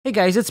Hey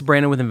guys, it's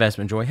Brandon with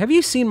Investment Joy. Have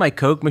you seen my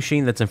Coke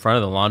machine that's in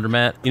front of the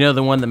laundromat? You know,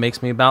 the one that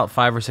makes me about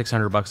 $500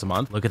 or $600 a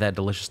month? Look at that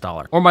delicious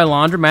dollar. Or my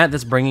laundromat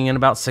that's bringing in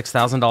about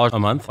 $6,000 a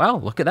month? Wow,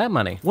 look at that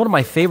money. One of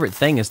my favorite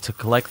things is to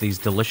collect these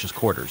delicious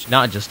quarters.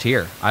 Not just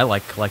here. I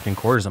like collecting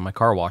quarters at my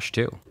car wash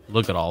too.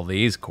 Look at all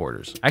these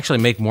quarters. I actually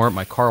make more at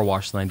my car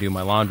wash than I do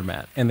my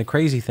laundromat. And the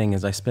crazy thing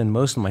is I spend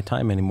most of my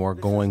time anymore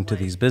going to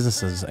these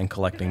businesses and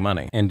collecting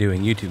money and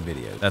doing YouTube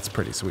videos. That's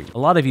pretty sweet. A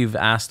lot of you have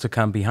asked to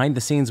come behind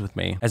the scenes with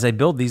me as I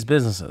build these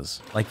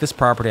businesses. Like this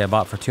property I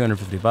bought for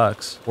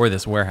 $250 or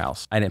this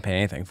warehouse. I didn't pay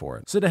anything for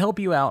it. So to help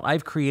you out,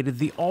 I've created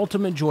the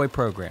Ultimate Joy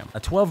Program, a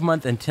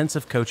 12-month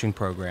intensive coaching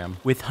program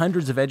with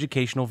hundreds of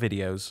educational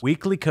videos,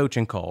 weekly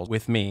coaching calls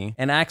with me,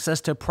 and access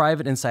to a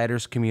private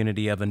insiders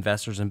community of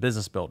investors and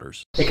business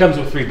builders. It comes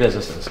with 3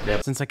 businesses.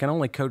 Since I can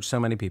only coach so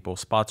many people,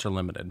 spots are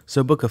limited.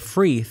 So book a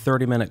free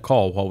 30-minute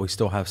call while we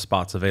still have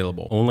spots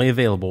available. Only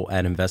available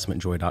at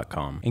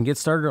investmentjoy.com. And get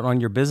started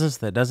on your business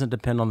that doesn't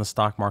depend on the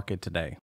stock market today.